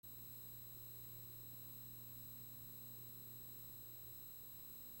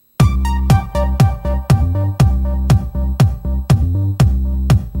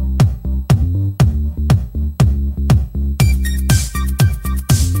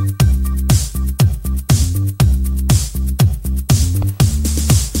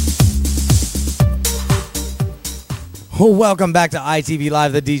Welcome back to ITV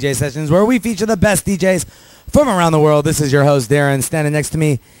Live, the DJ Sessions, where we feature the best DJs from around the world. This is your host, Darren. Standing next to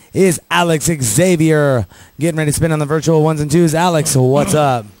me is Alex Xavier, getting ready to spin on the virtual ones and twos. Alex, what's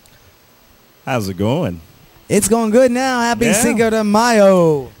up? How's it going? It's going good now. Happy Cinco de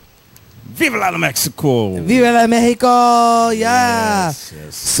Mayo. Viva la Mexico. Viva la Mexico. Yeah.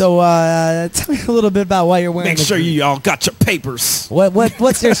 Yes. So tell me a little bit about why you're wearing Make sure you all got your papers.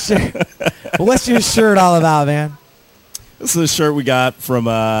 What's your shirt? What's your shirt all about, man? This is a shirt we got from,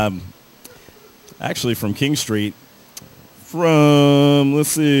 actually from King Street. Let's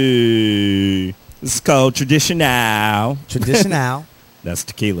see. This is called Traditional. Traditional. That's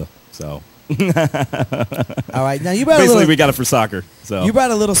tequila, so. All right. Now, you brought basically, we got it for soccer. So you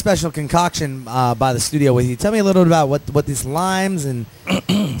brought a little special concoction by the studio with you. Tell me a little bit about what these limes and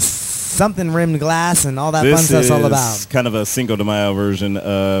something rimmed glass and all that fun stuff's all about. This is kind of a Cinco de Mayo version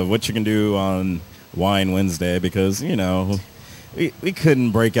of what you can do on Wine Wednesday because, you know, we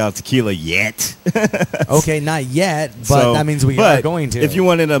couldn't break out tequila yet. Okay, not yet, but that means we are going to. If you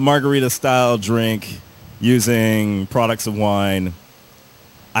wanted a margarita-style drink using products of wine,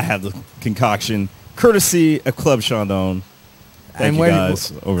 I have the concoction, courtesy of Club Chandon. Thank you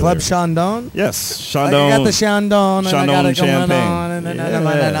guys over Club there. Chandon? Yes, Chandon. I got the Chandon. Chandon champagne.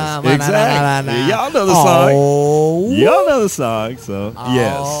 Exactly. Y'all know the song. Y'all know the song. So,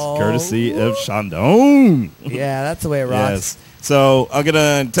 yes, courtesy of Chandon. Yeah, that's the way it rocks. Yes. So, I'm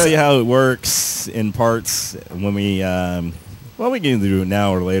going to tell you how it works in parts when we can do it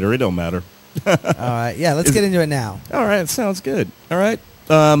now or later. It don't matter. All right. Yeah, let's get into it now. All right. Sounds good. All right.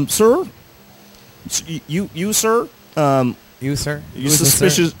 Sir? You, sir? You, sir? You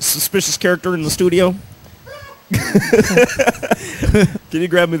suspicious character in the studio? Can you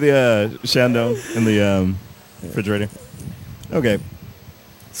grab me the Chandon in the refrigerator? Okay.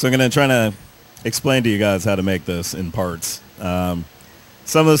 So I'm going to try to explain to you guys how to make this in parts. Some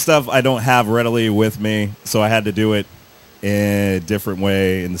of the stuff I don't have readily with me, so I had to do it in a different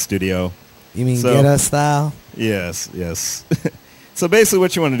way in the studio. You mean ghetto style? Yes. So basically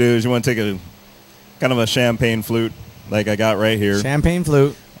what you want to do is you want to take a kind of a champagne flute like I got right here. Champagne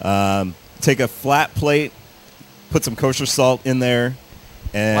flute. Take a flat plate, put some kosher salt in there.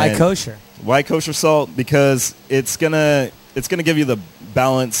 And why kosher? Why kosher salt? Because it's gonna give you the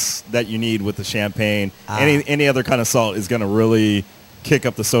balance that you need with the champagne. Any other kind of salt is gonna really kick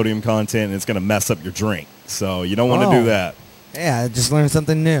up the sodium content and it's gonna mess up your drink. So you don't want to do that. Yeah, just learned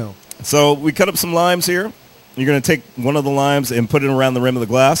something new. So we cut up some limes here. You're gonna take one of the limes and put it around the rim of the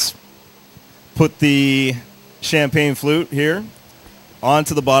glass. Put the champagne flute here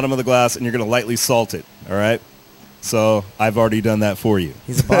onto the bottom of the glass, and you're going to lightly salt it, all right? So I've already done that for you.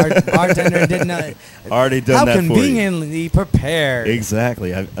 He's a bartender and didn't know. Already done that for you. How conveniently prepared.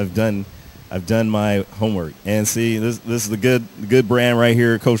 Exactly. I've done my homework. And see, this is the good brand right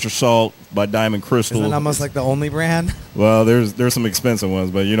here, Kosher Salt by Diamond Crystal. Isn't it almost like the only brand? Well, there's some expensive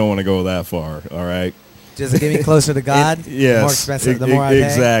ones, but you don't want to go that far, all right? Does it get me closer to God? Yes. The more expensive, the more I pay?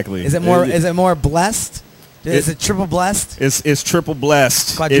 Exactly. Is it more blessed? Is it triple blessed? It's triple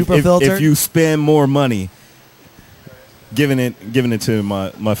blessed. Quadruple filtered? If you spend more money, giving it to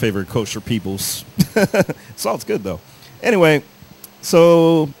my favorite kosher peoples. Salt's good though. Anyway,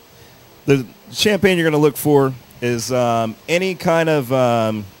 so the champagne you're going to look for is any kind of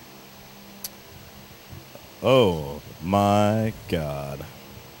oh my God.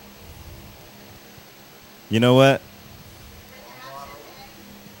 You know what?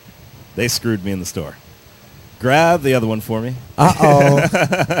 They screwed me in the store. Grab the other one for me. Uh-oh.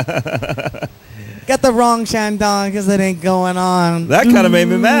 Got the wrong Chandon because it ain't going on. That kind of made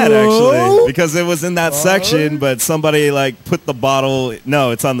me mad, actually, because it was in that section, but somebody, put the bottle.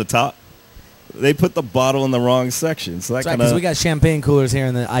 No, it's on the top. They put the bottle in the wrong section. So that because we got champagne coolers here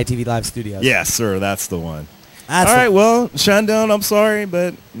in the ITV Live studios. Yes, sir. That's the one. All right, well, Chandon, I'm sorry,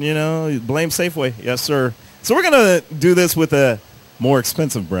 but, blame Safeway. Yes, sir. So we're going to do this with a more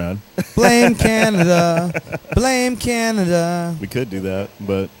expensive brand. Blame Canada. Blame Canada. We could do that,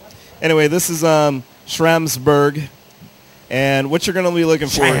 but anyway, this is Schramsberg, and what you're going to be looking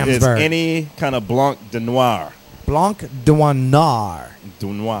for is any kind of Blanc de Noir. Blanc de Noir. De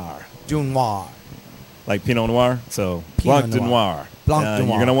Noir. De Noir. Like Pinot Noir, so Pinot Blanc de Noir. Blanc de Noir.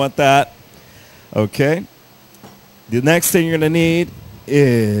 You're going to want that. Okay. The next thing you're going to need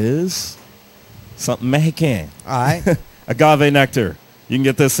is something Mexican. All right. Agave nectar. You can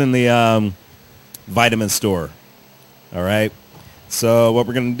get this in the vitamin store. All right. So what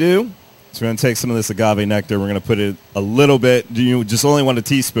we're going to do is we're going to take some of this agave nectar. We're going to put it a little bit. You just only want a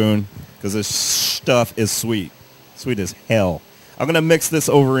teaspoon because this stuff is sweet. Sweet as hell. I'm going to mix this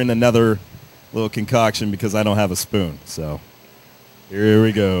over in another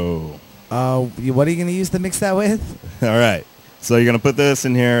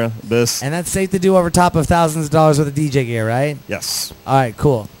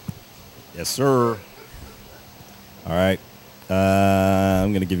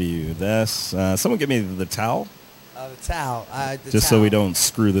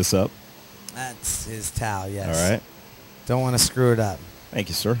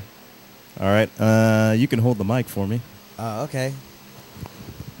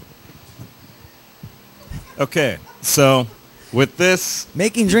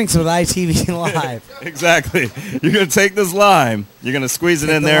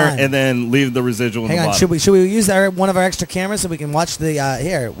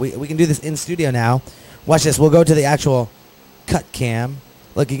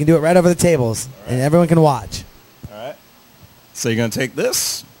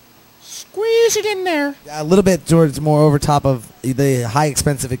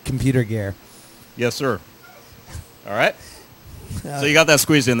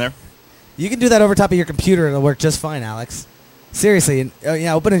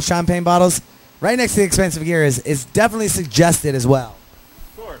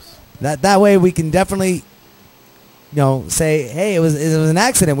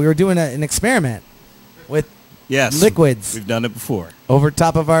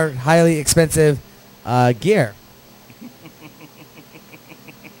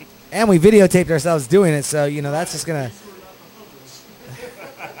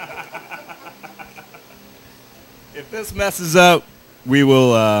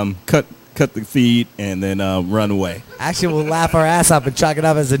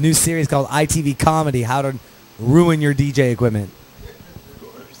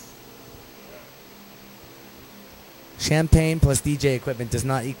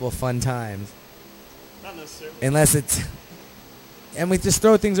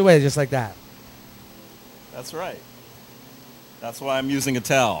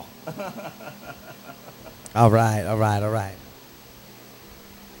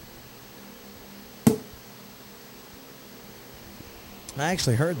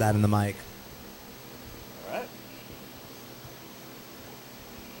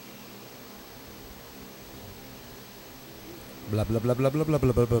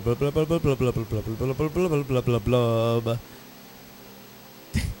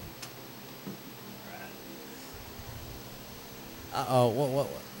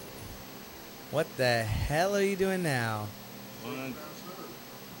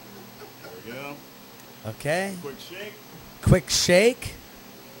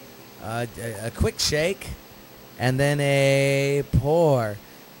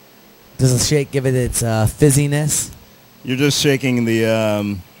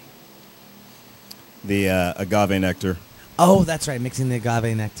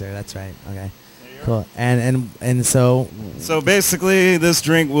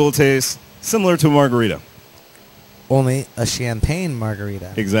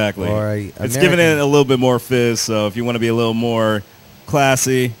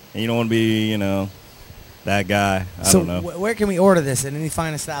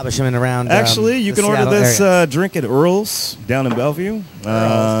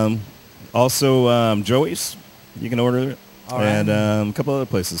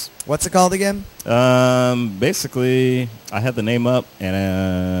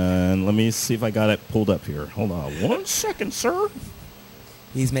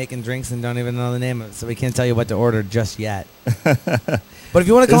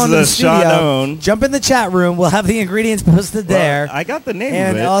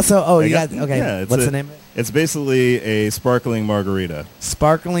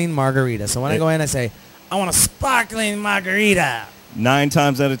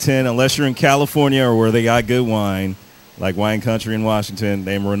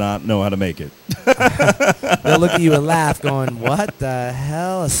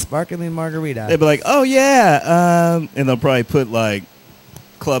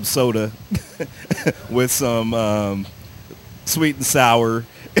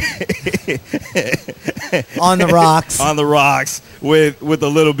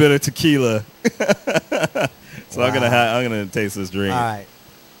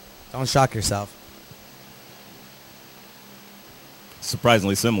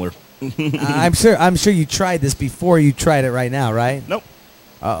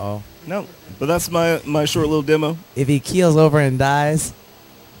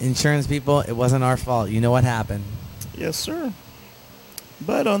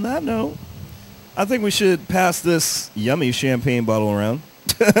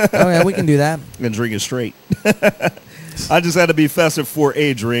Oh, yeah, we can do that. And drink it straight. I just had to be festive for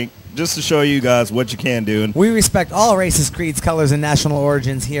a drink, just to show you guys what you can do. And we respect all races, creeds, colors, and national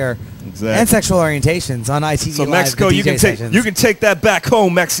origins here. Exactly. And sexual orientations on ITV so Live, Mexico, the you DJ can take that back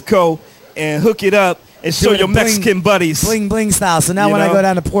home, Mexico, and hook it up and show your Mexican buddies. Bling bling style. So now when I go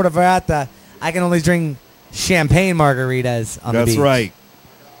down to Puerto Vallarta, I can only drink champagne margaritas on the beach. That's right.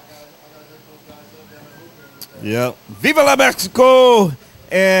 Yep. Viva la Mexico!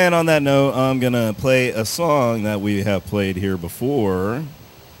 And on that note, I'm going to play a song that we have played here before.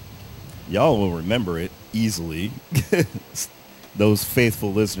 Y'all will remember it easily. Those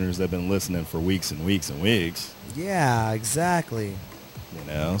faithful listeners that have been listening for weeks and weeks and weeks. Yeah, exactly. You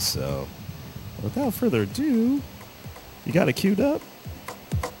know, so without further ado, you got it queued up?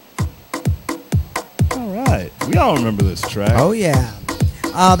 All right. We all remember this track. Oh, yeah.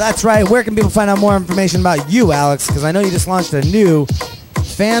 That's right. Where can people find out more information about you, Alex? Because I know you just launched a new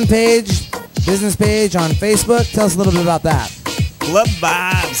fan page, business page on Facebook. Tell us a little bit about that. Club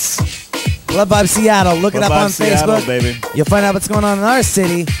Vibes. Club Vibes Seattle. Look it up on Seattle, Facebook. Baby. You'll find out what's going on in our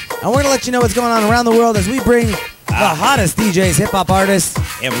city. And we're going to let you know what's going on around the world as we bring the hottest DJs, hip-hop artists,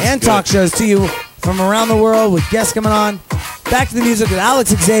 and talk shows to you from around the world with guests coming on. Back to the music with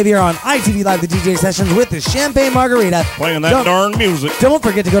Alex Xavier on ITV Live, the DJ sessions with the Champagne Margarita. Playing that darn music. Don't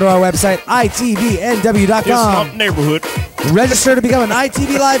forget to go to our website, itvnw.com. It's not neighborhood. Register to become an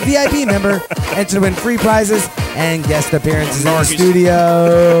ITV Live VIP member. Enter to win free prizes and guest appearances in the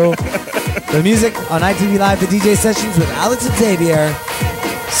studio. The music on ITV Live, the DJ sessions with Alex Xavier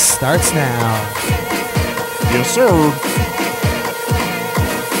starts now. Yes, sir.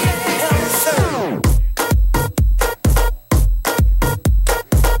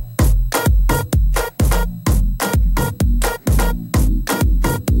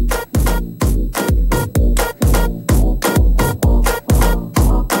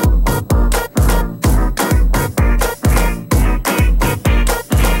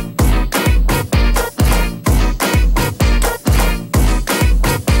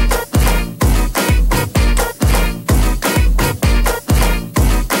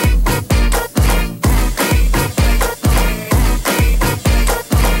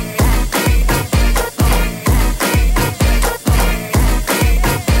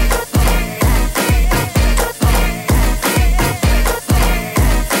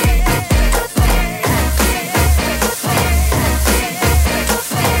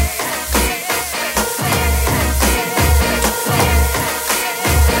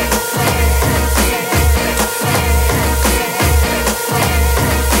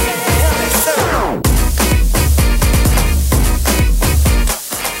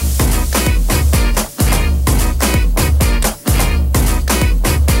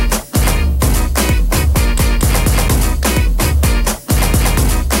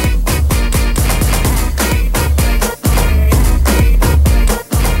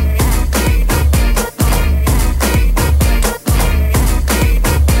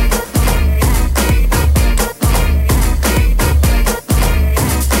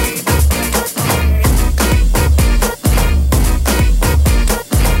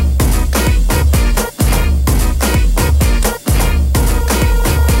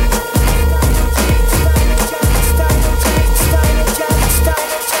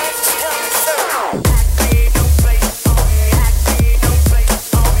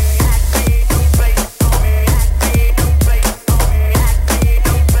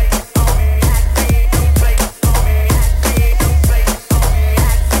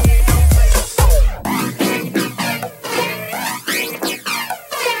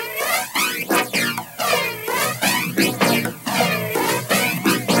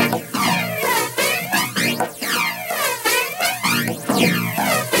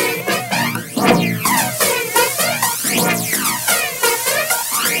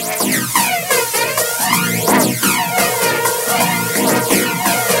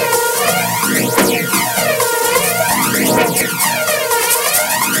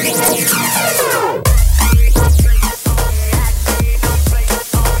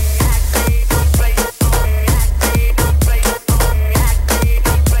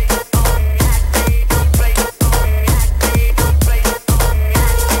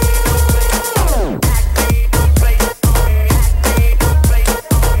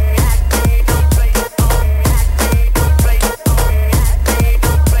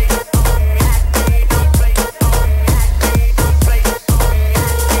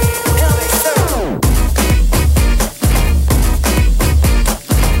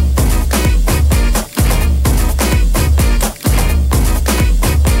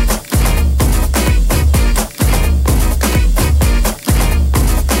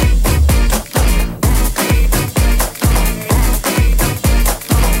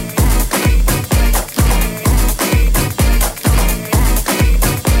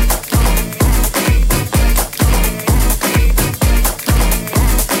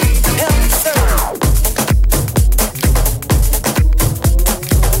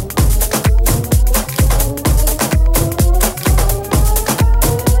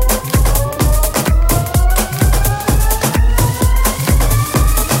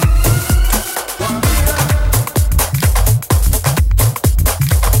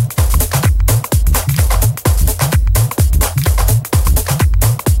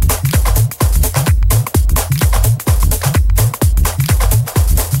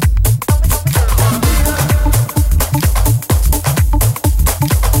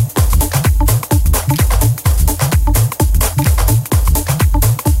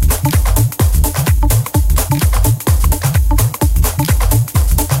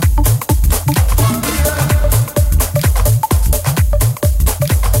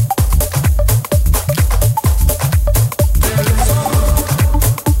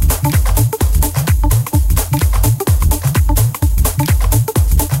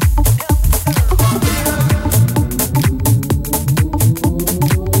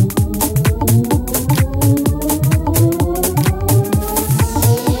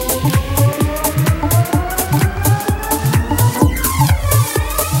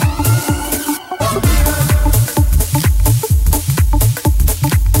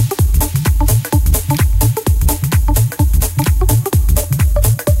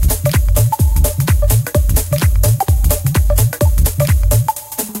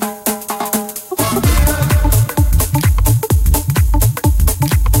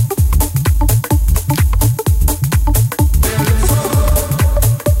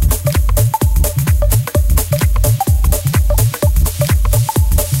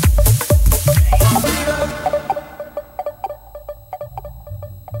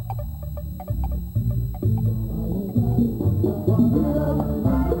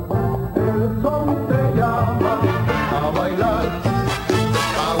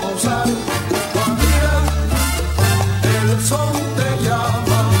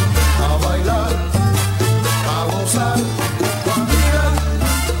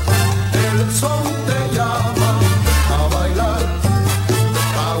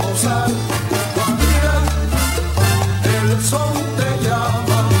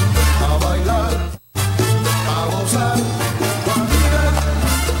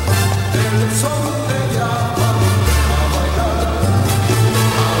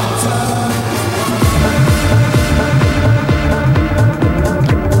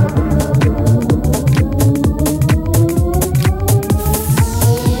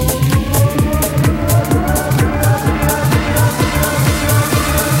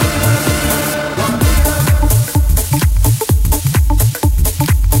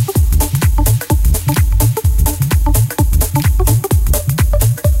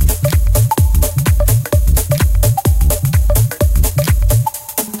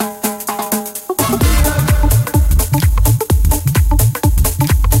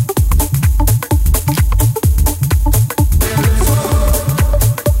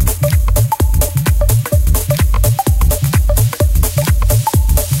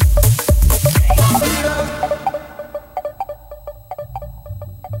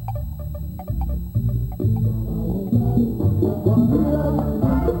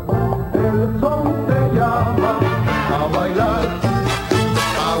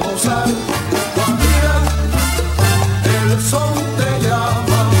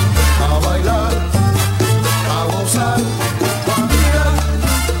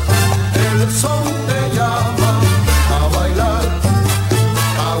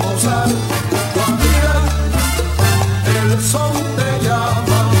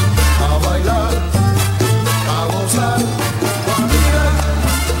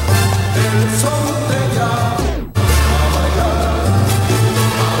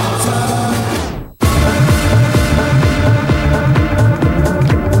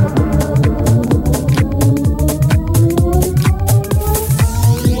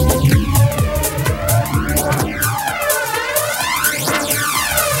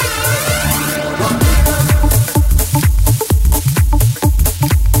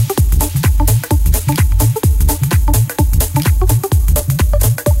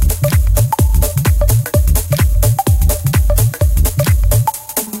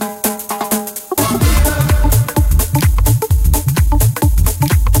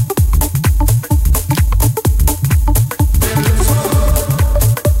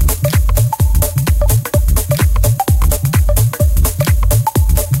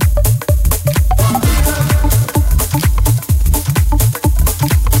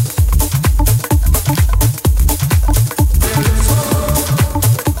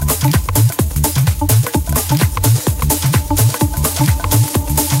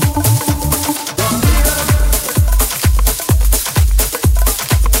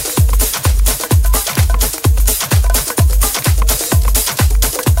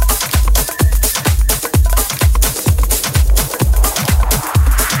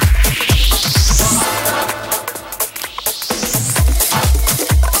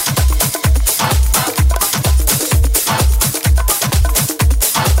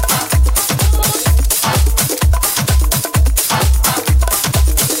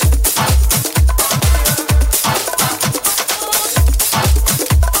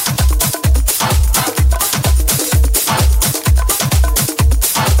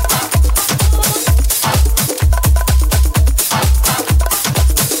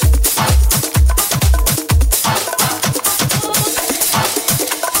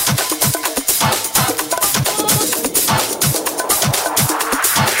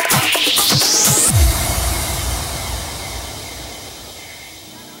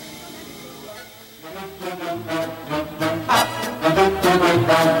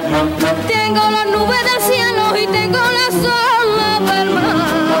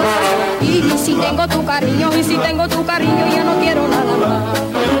 Si tengo tu cariño y si tengo tu cariño ya no quiero nada más.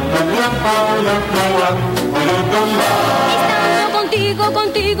 Estando contigo,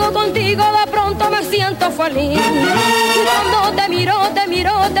 contigo, contigo de pronto me siento feliz. Y cuando te miro, te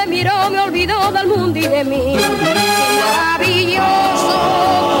miro, te miro me olvido del mundo y de mí. Qué maravilloso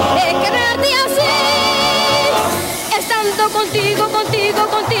es quererte así. Estando contigo, contigo,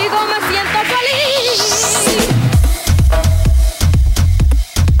 contigo me siento feliz.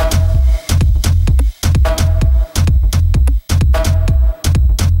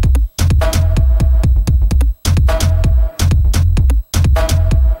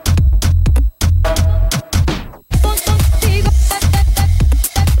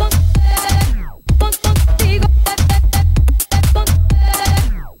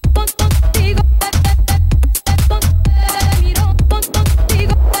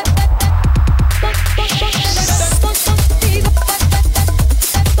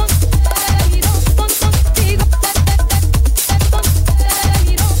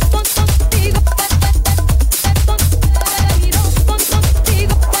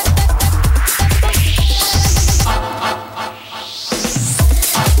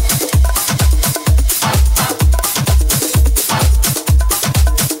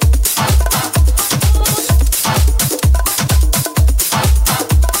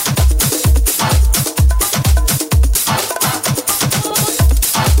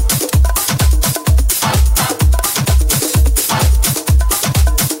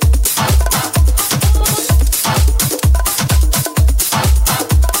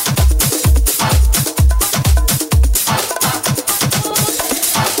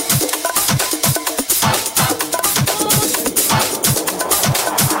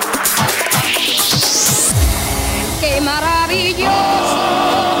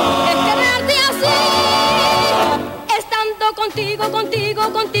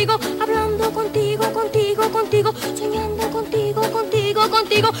 Contigo, hablando contigo, contigo, contigo, soñando contigo, contigo,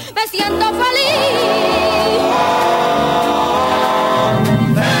 contigo, me siento feliz.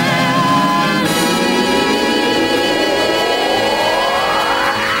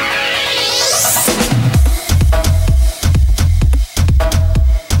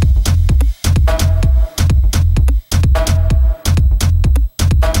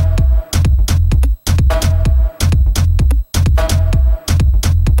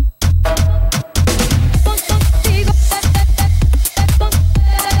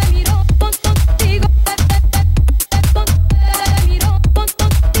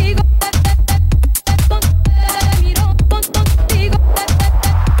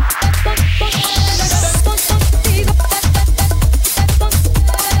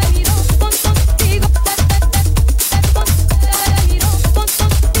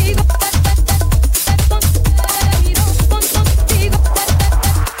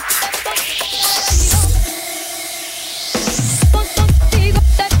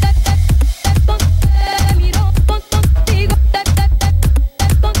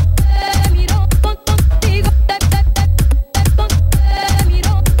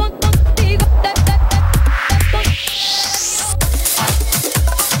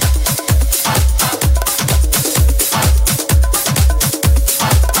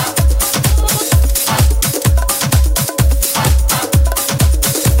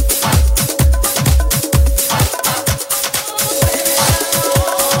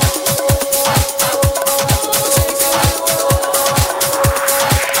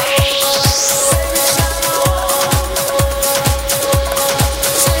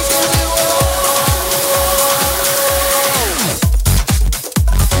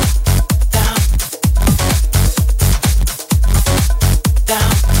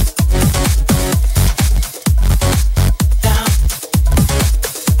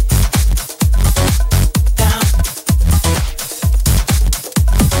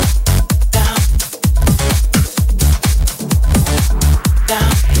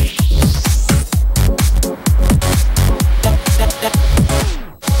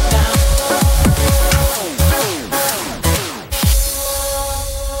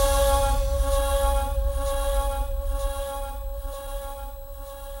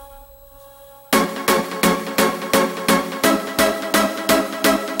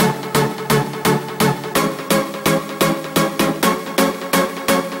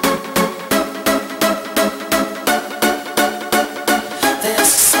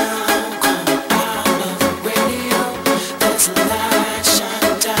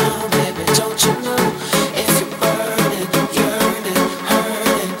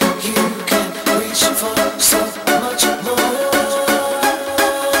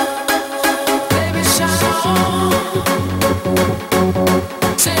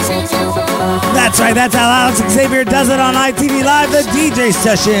 Taking you home. That's right, that's how Alex Xavier does it on ITV Live, the DJ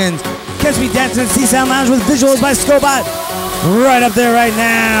sessions. Catch me dancing at C-Sound Lounge with visuals by Scobot. Right up there right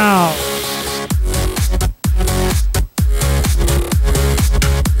now.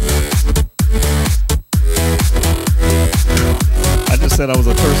 I just said I was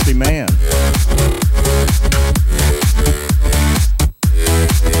a thirsty man.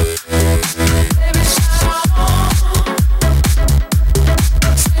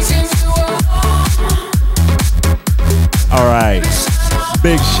 All right.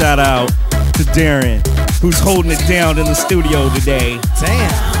 Big shout out to Darren, who's holding it down in the studio today.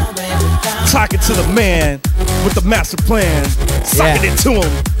 Damn. Talking to the man with the master plan. Sucking it to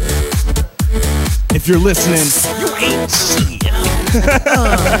him. If you're listening, you ain't shit.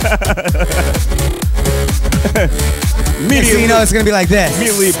 Next thing you know, it's going to be like this.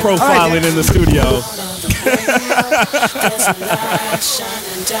 Immediately profiling in the studio.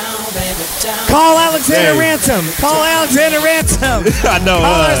 Call Alexander Ransom. Call Alexander Ransom. I know.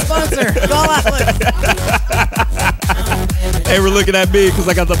 Call our sponsor. Call Alex. They were looking at me because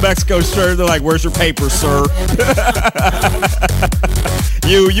I got the Mexico shirt. They're like, "Where's your paper, sir?"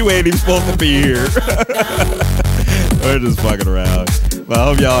 You ain't even supposed to be here. We're just fucking around. Well, I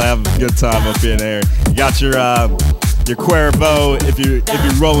hope y'all have a good time up in there. You got your Cuervo if you're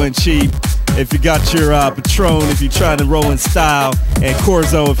rolling cheap. If you got your Patron, if you're trying to roll in style, and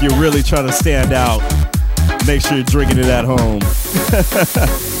Corzo if you're really trying to stand out. Make sure you're drinking it at home.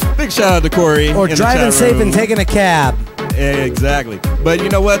 Big shout out to Corey. Or driving safe and taking a cab. Exactly. But you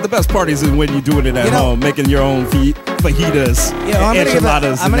know what? The best parties is when you're doing it at home, making your own fajitas,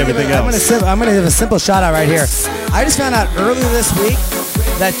 enchiladas, and everything else. I'm going to give a simple shout out right here. I just found out earlier this week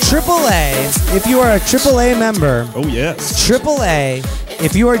that AAA, if you are a AAA member, oh yes, AAA,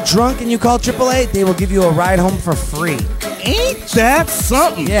 if you are drunk and you call AAA, they will give you a ride home for free. Ain't that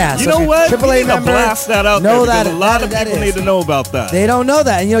something? Yeah. You know what? AAA member, blast that out there because a lot of people need to know about that. They don't know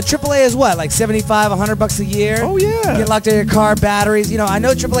that. And AAA is what? Like $75, $100 a year? Oh, yeah. You get locked in your car, batteries. I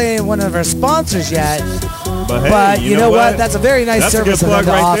know AAA ain't one of our sponsors yet. But, hey, but you know what? That's a very nice service. That's a good plug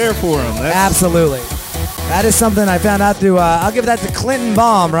right there for them. Absolutely. That is something I found out through, I'll give that to Clinton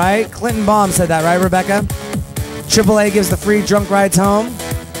Baum, right? Clinton Baum said that, right, Rebecca? AAA gives the free drunk rides home.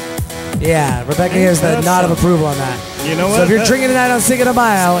 Yeah, Rebecca gives the nod of approval on that. You know what? So if you're drinking tonight on Cinco de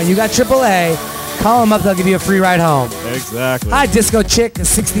Mayo and you got AAA, call them up. They'll give you a free ride home. Exactly. Hi, Disco Chick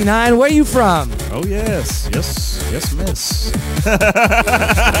 69. Where are you from? Oh, yes, miss.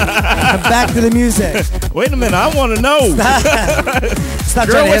 Back to the music. Wait a minute. I want to know. Stop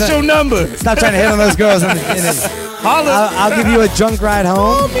Girl, what's your number? Stop trying to hit on those girls. I'll give you a drunk ride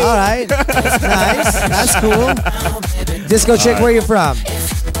home. All right. That's nice. That's cool. Disco Chick, where are you from?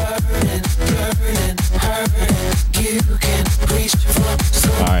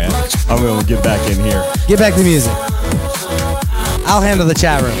 All right, I'm going to get back in here. Get back to music. I'll handle the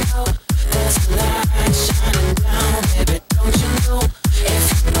chat room.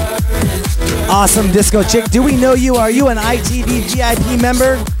 Awesome, Disco Chick. Do we know you? Are you an ITV VIP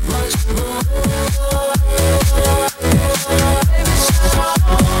member?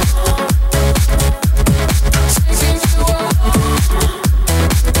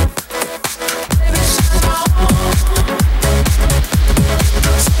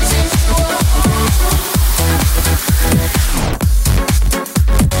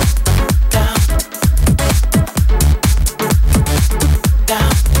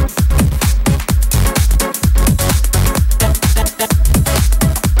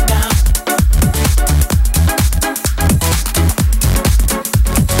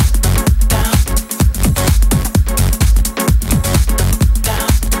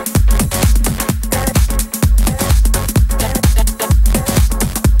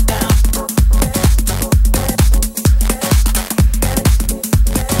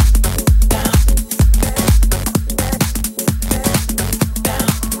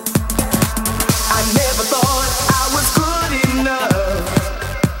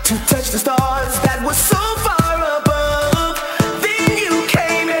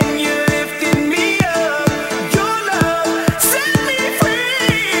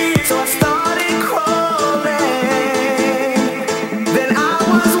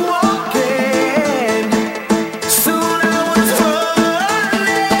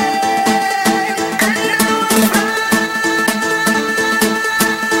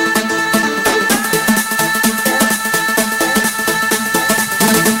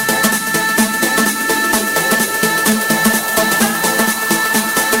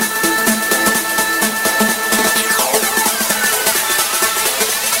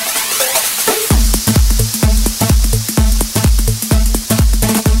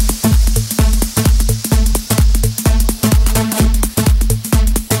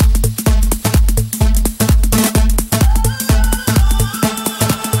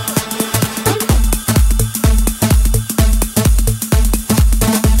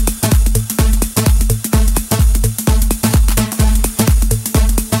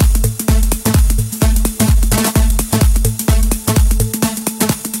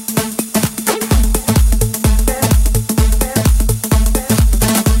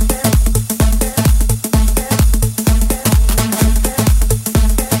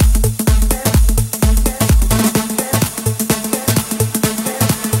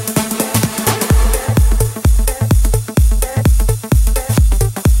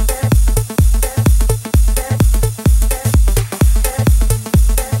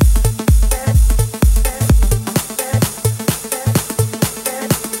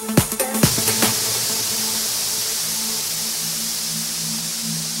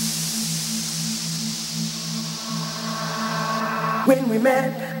 When we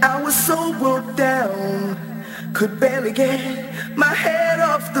met, I was so broke down, could barely get my head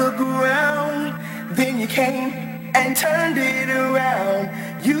off the ground. Then you came and turned it around.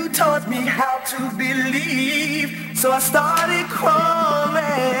 You taught me how to believe, so I started crawling.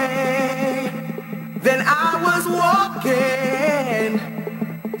 Then I was walking,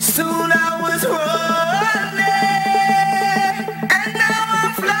 soon I was running, and now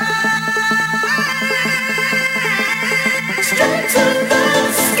I'm flying straight to the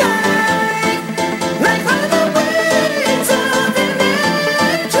sky, like on the wings of an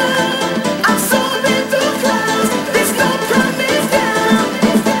angel. I'm soaring through clouds, there's no coming down.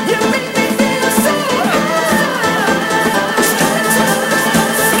 You make me feel so high, straight to the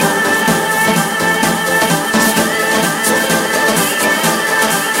sky.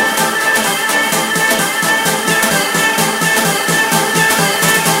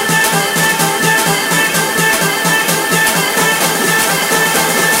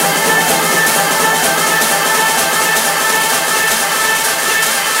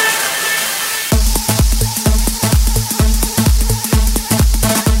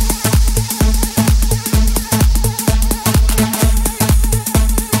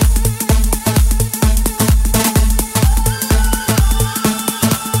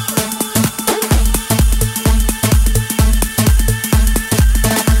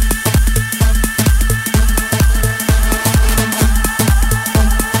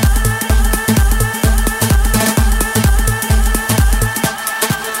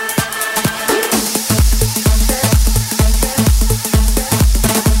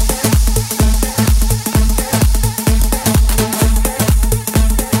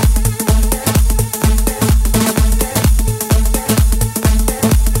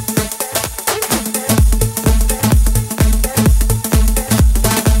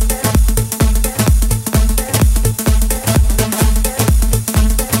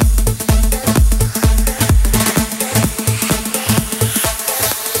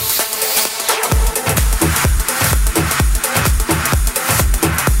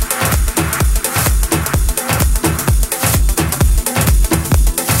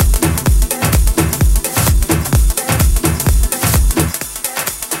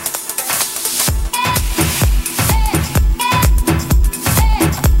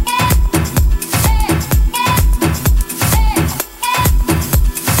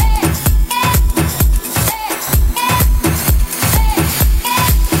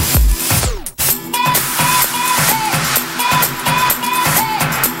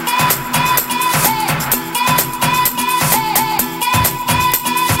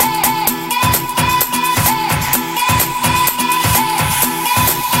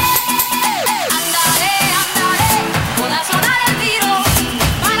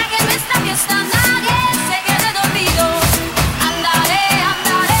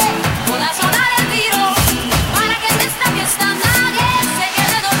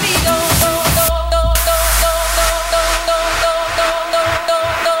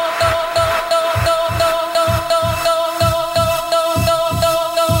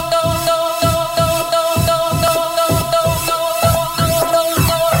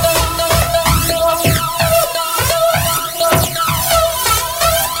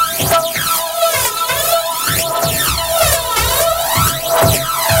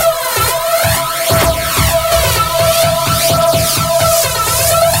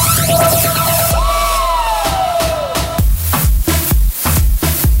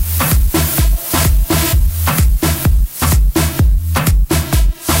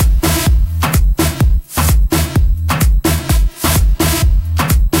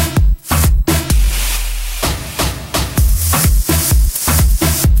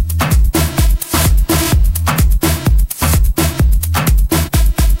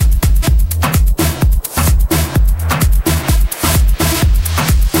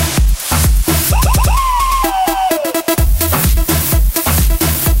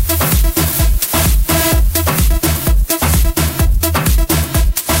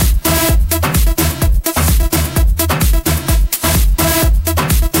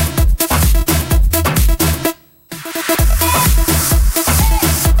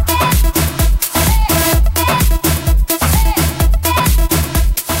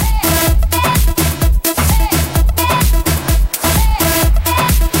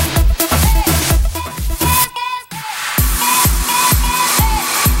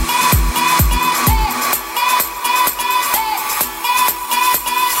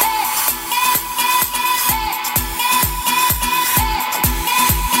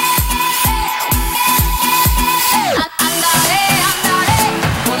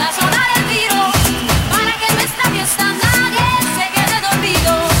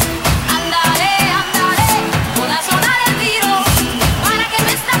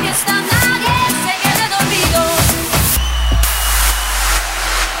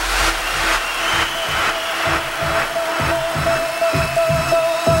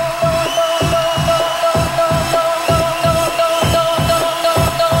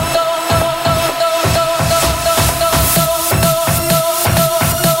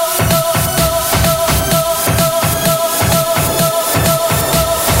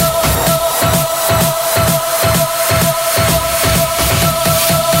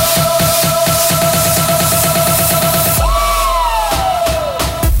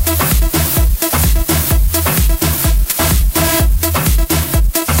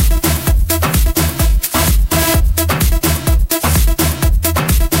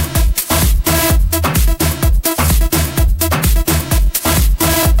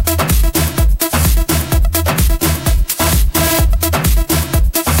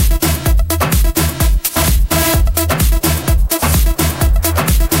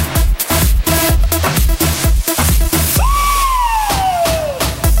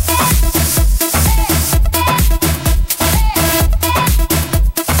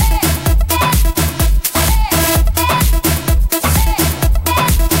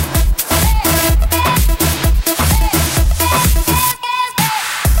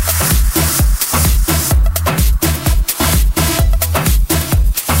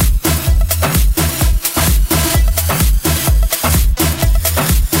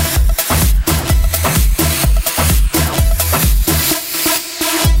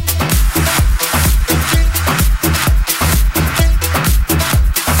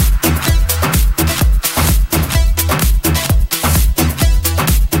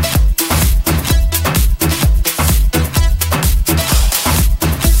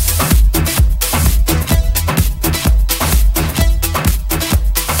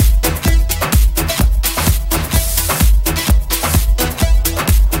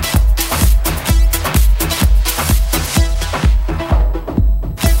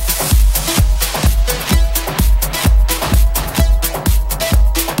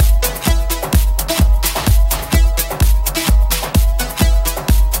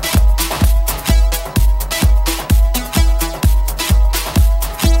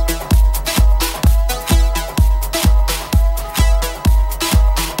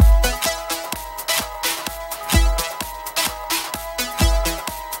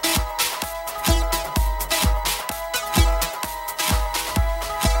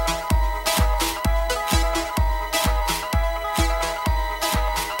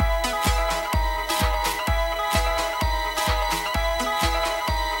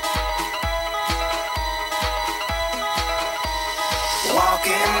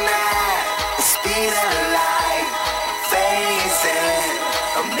 Flying at the speed of light, phasing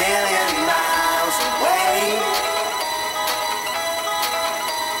a million miles away.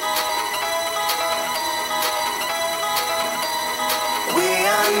 We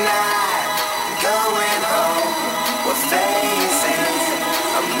are not going home. We're phasing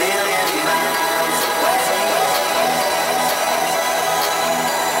a million miles away.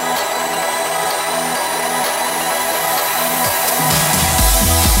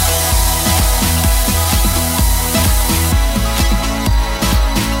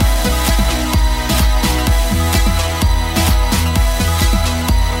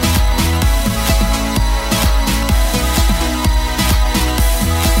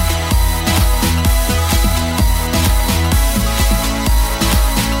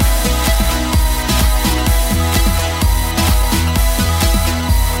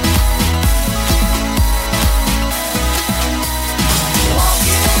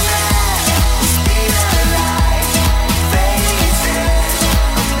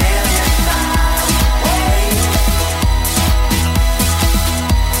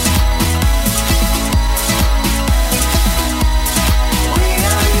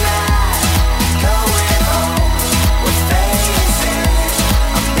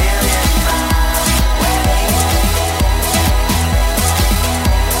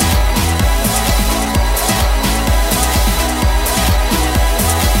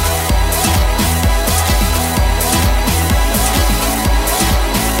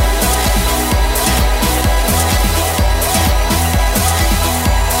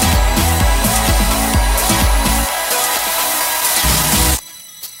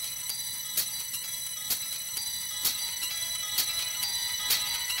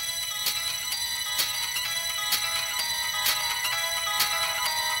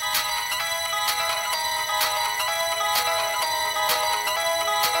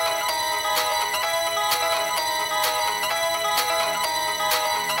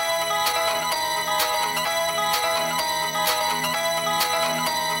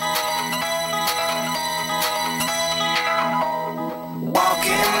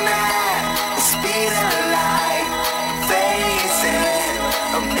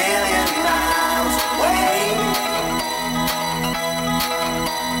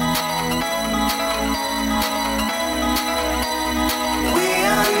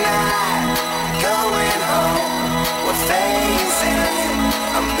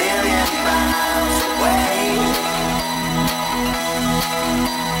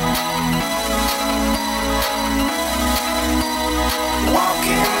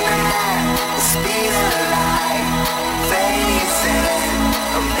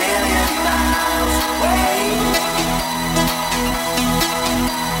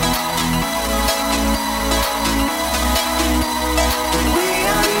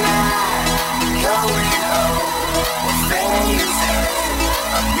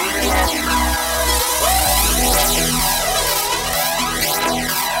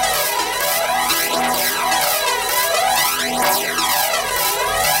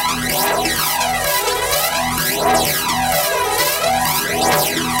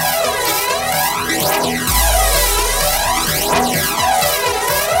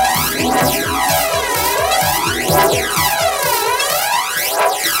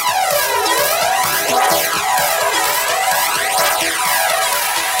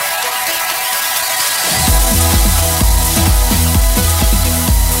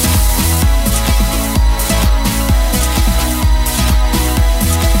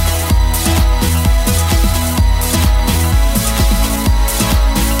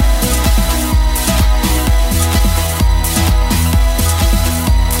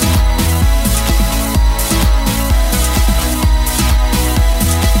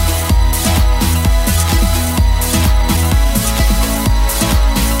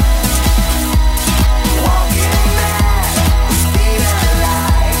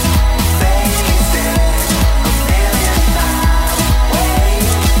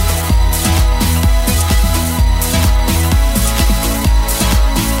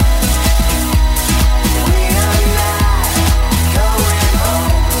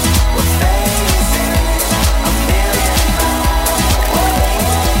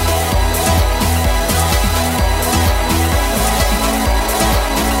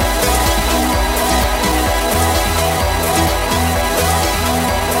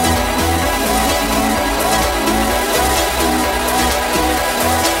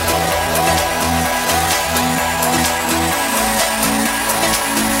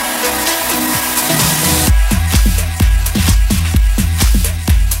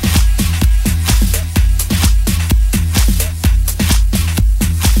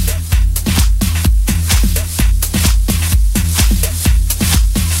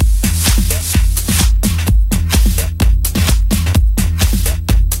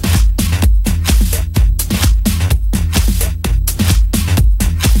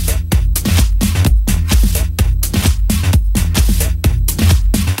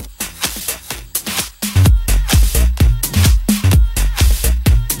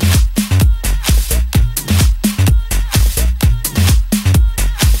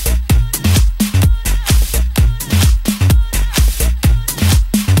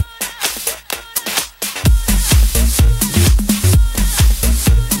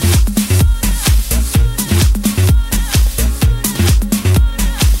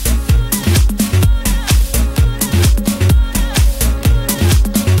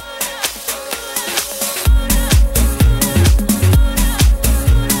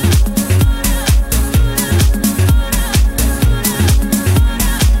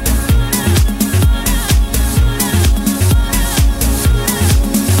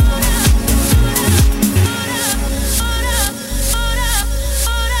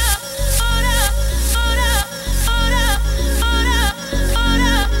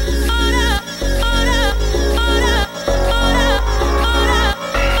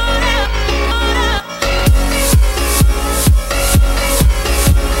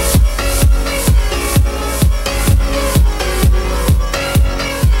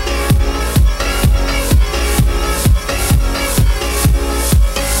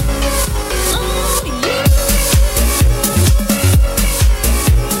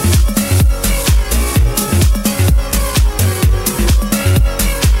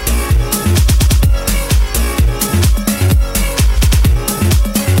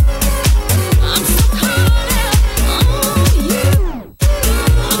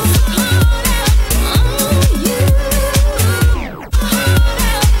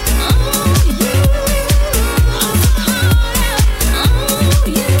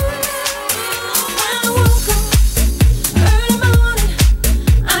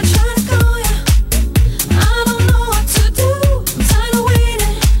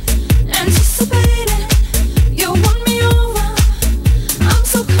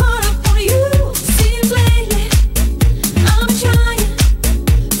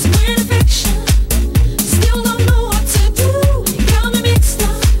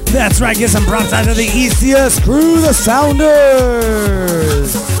 That's right, get some props out to the ECS crew, the Sounders.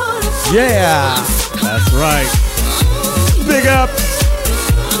 Yeah. That's right. Big up.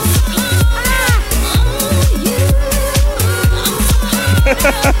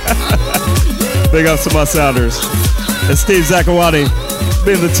 Big ups to my Sounders. And Steve Zakawani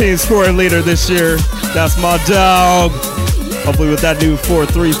being the team scoring leader this year. That's my dog. Hopefully with that new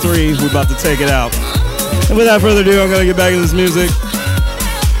 4-3-3, we're about to take it out. And without further ado, I'm going to get back to this music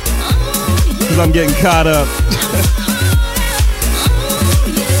because I'm getting caught up.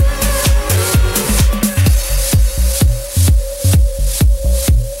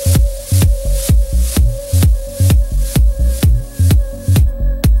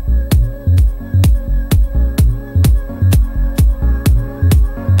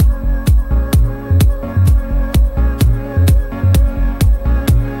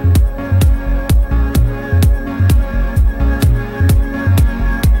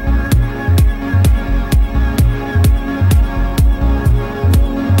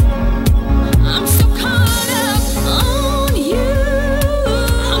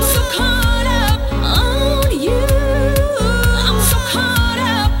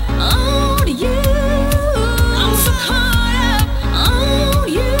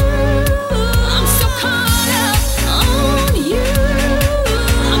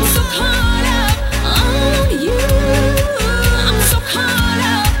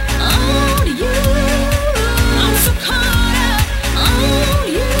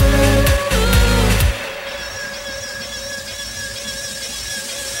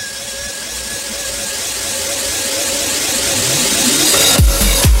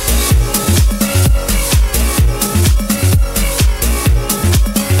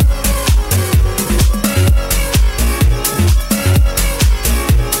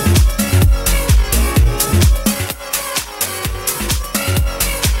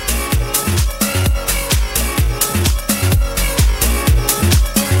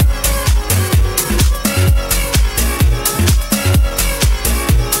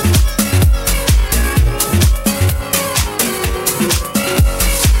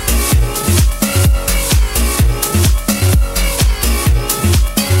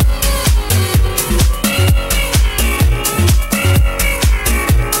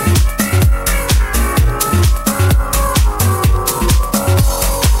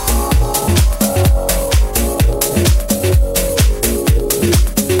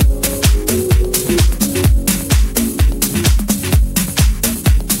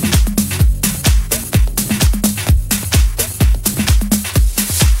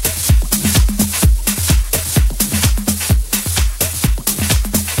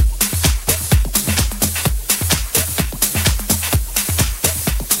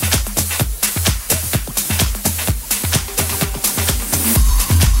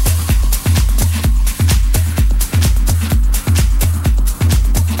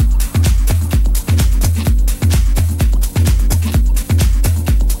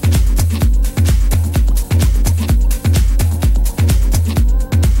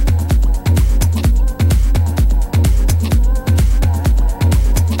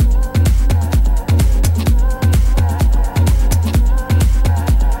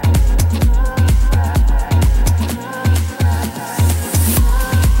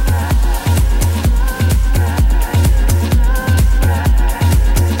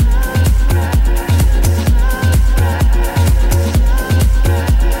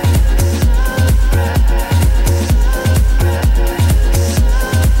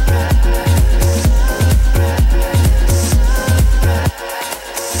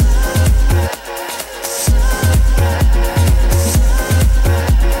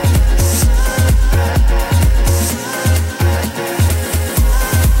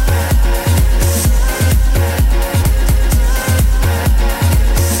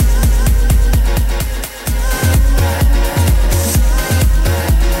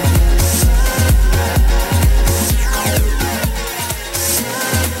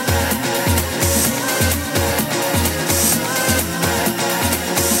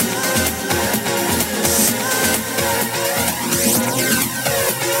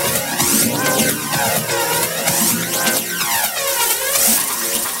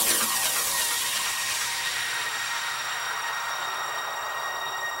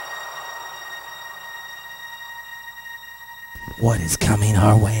 what is coming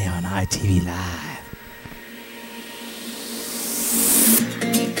our way on ITV Live.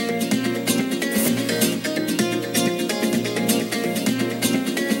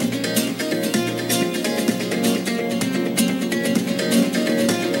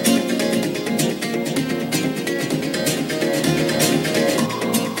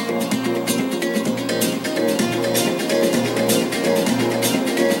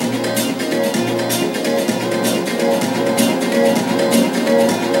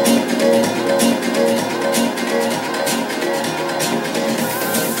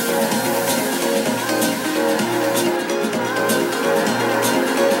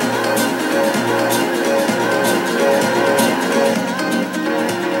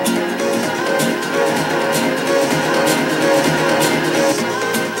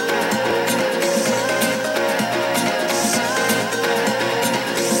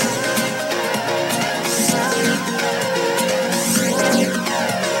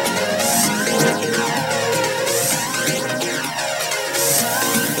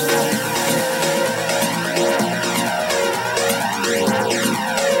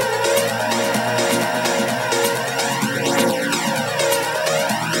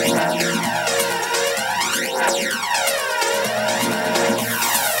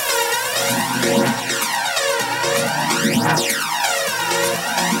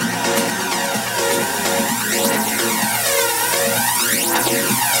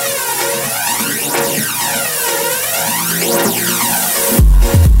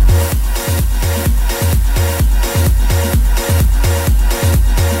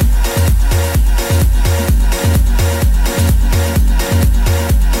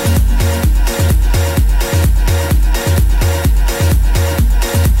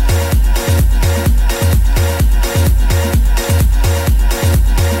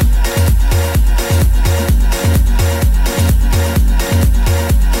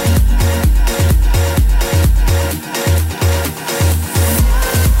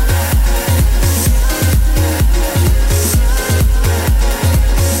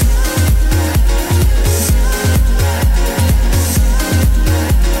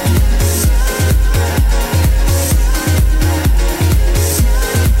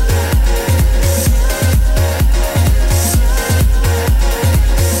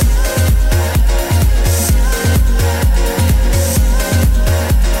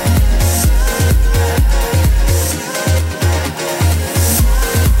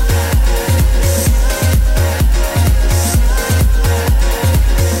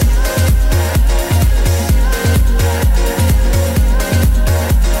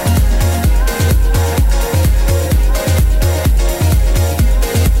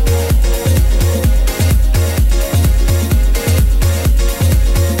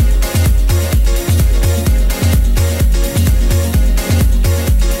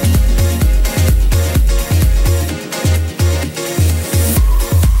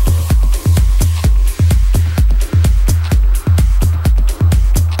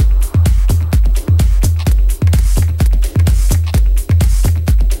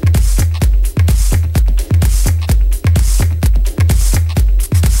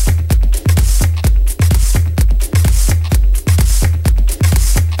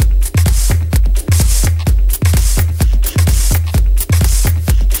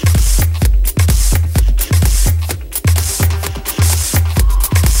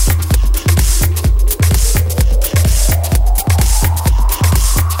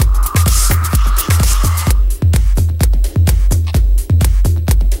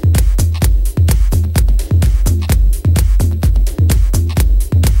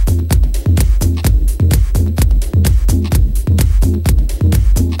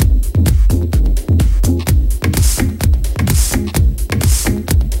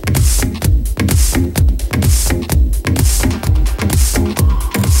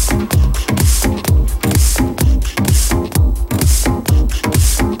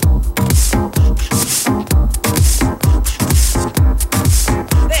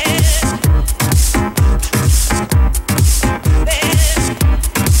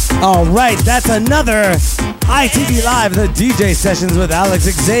 All right, that's another ITV Live, the DJ sessions with Alex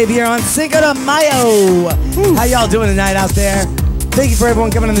Xavier on Cinco de Mayo. How y'all doing tonight out there? Thank you for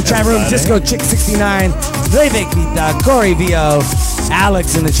everyone coming in the chat room. Disco Chick 69, Revik Vita, Corey VO,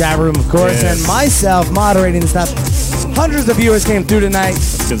 Alex in the chat room, of course, and myself moderating the stuff. Hundreds of viewers came through tonight.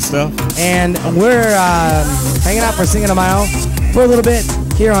 That's good stuff. And we're hanging out for Cinco de Mayo for a little bit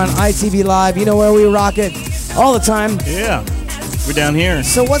here on ITV Live. You know where we rock it all the time. Yeah. We're down here.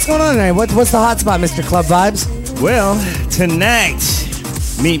 So what's going on tonight? What's the hot spot, Mr. Club Vibes? Well, tonight,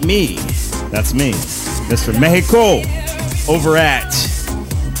 meet me. That's me, Mr. Mexico, over at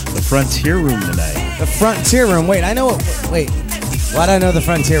the Frontier Room tonight. The Frontier Room. Wait, I know what. Wait. Why do I know the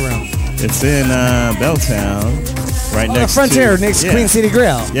Frontier Room? It's in Belltown, right next the Frontier, to... next to Queen City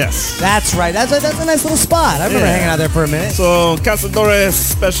Grill. Yes. That's right. That's a nice little spot. I remember hanging out there for a minute. So, Cazadores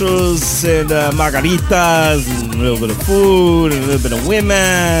specials and margaritas and a little bit of food and a little bit of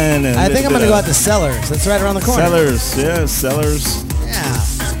women. And I think I'm going to go out to Cellars. That's right around the corner. Cellars, yeah, Cellars.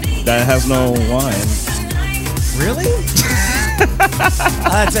 Yeah. That has no wine. Really?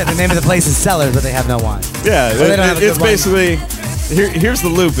 That's it. The name of the place is Cellars, but they have no wine. Yeah, they don't have a it's good wine. basically... Here's the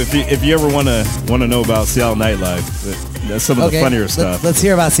loop. If you ever want to know about Seattle nightlife, that's some of the funnier stuff. Let's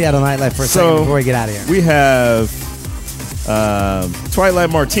hear about Seattle nightlife for a second before we get out of here. We have Twilight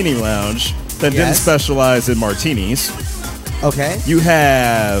Martini Lounge that didn't specialize in martinis. Okay. You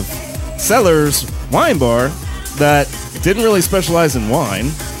have Cellars Wine Bar that didn't really specialize in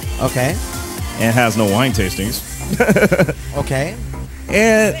wine. Okay. And has no wine tastings. Okay.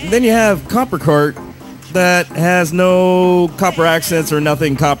 And then you have Copper Cart that has no copper accents or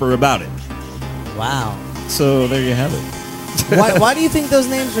nothing copper about it. Wow. So there you have it. Why do you think those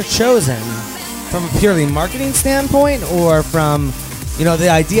names were chosen? From a purely marketing standpoint, or from, the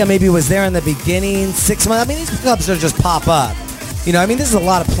idea maybe was there in the beginning, 6 months? I mean, these clubs don't just pop up. I mean, this is a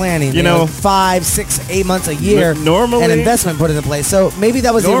lot of planning. 5, 6, 8 months a year. Normally, and investment put into place. So maybe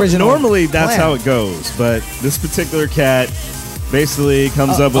that was the original. Normally, that's plan. how it goes. But this particular cat basically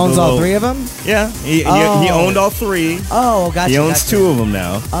comes up with owns all 3 of them. Yeah, he owned all 3. Oh, gotcha. He owns 2 of them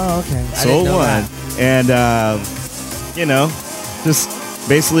now. Oh, okay. Sold 1, and just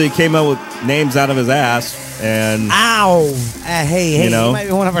basically came up with names out of his ass. And hey, you might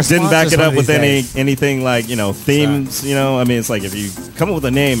be one of our didn't back it up with days. anything like themes. I mean, it's like if you come up with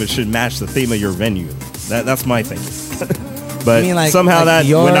a name, it should match the theme of your venue. That's my thing. But somehow that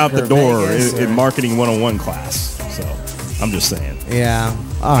went out the door in marketing 101 class. So I'm just saying. Yeah.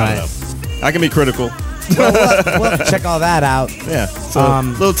 All right. I can be critical. We'll have to check all that out. Yeah. So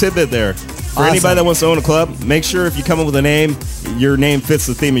little tidbit there. For anybody that wants to own a club, make sure if you come up with a name, your name fits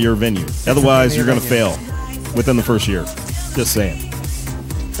the theme of your venue. Otherwise, you're going to fail within the first year. Just saying.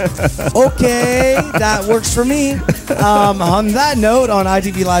 Okay, that works for me. On that note, on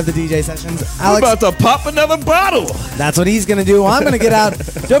ITV Live, the DJ sessions, Alex, we're about to pop another bottle. That's what he's going to do. I'm going to get out.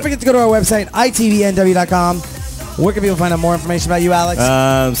 Don't forget to go to our website, itvnw.com. Where can people find out more information about you, Alex?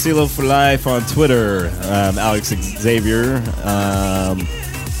 CeeLo for Life on Twitter, Alex Xavier,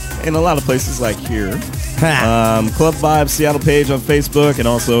 in a lot of places like here. Club Vibe Seattle page on Facebook, and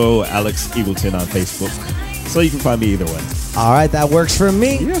also Alex Eagleton on Facebook. So you can find me either way. All right, that works for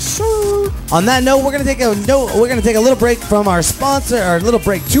me. Yes, sir. On that note, we're gonna take a little break from our sponsor, or a little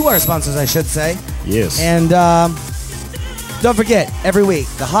break to our sponsors, I should say. Yes. And don't forget, every week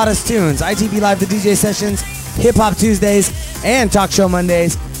the hottest tunes, ITV Live, the DJ sessions, Hip Hop Tuesdays, and Talk Show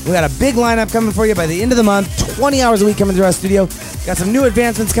Mondays. We got a big lineup coming for you by the end of the month. 20 hours a week coming through our studio. Got some new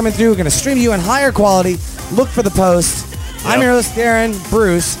advancements coming through. We're gonna stream you in higher quality. Look for the posts. Yep. I'm your host, Darren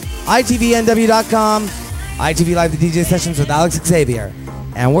Bruce. ITVNW.com. ITV Live, the DJ sessions with Alex Xavier.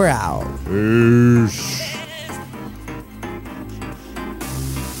 And we're out. Peace.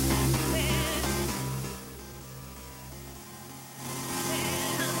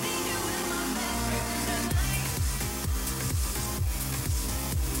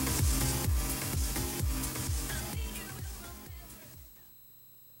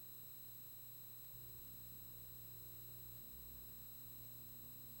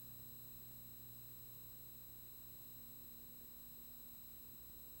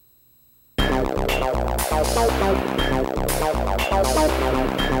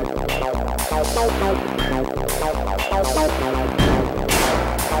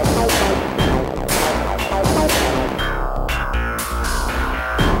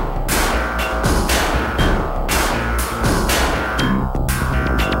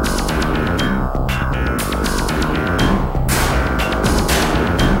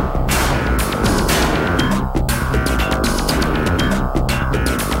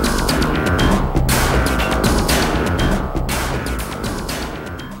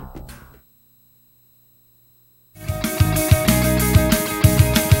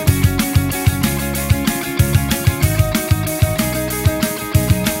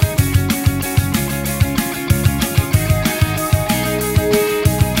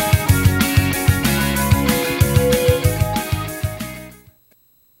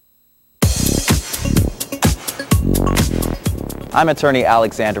 I'm attorney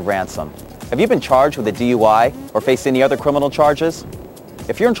Alexander Ransom. Have you been charged with a DUI or face any other criminal charges?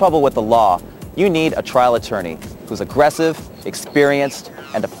 If you're in trouble with the law, you need a trial attorney who's aggressive, experienced,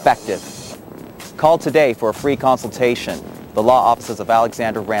 and effective. Call today for a free consultation. The law offices of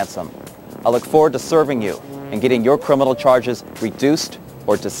Alexander Ransom. I look forward to serving you and getting your criminal charges reduced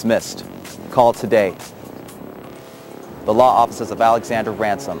or dismissed. Call today. The law offices of Alexander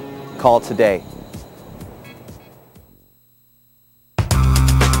Ransom. Call today.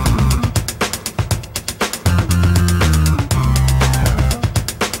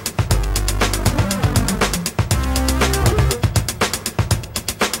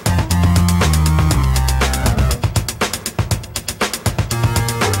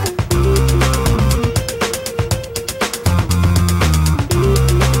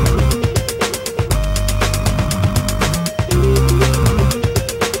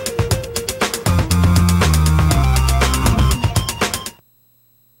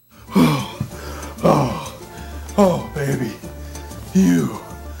 Oh, baby, you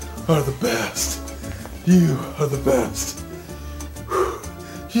are the best. You are the best. Whew.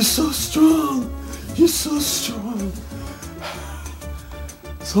 You're so strong. You're so strong.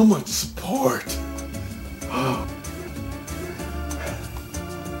 So much support. Oh.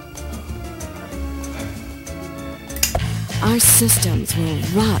 Our systems will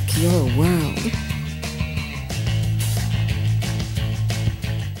rock your world.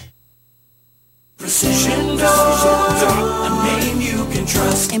 Precision Door, a name you can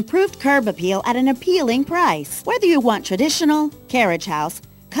trust. Improved curb appeal at an appealing price. Whether you want traditional, carriage house,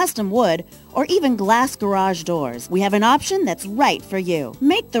 custom wood, or even glass garage doors, we have an option that's right for you.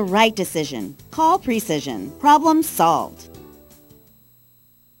 Make the right decision. Call Precision. Problem solved.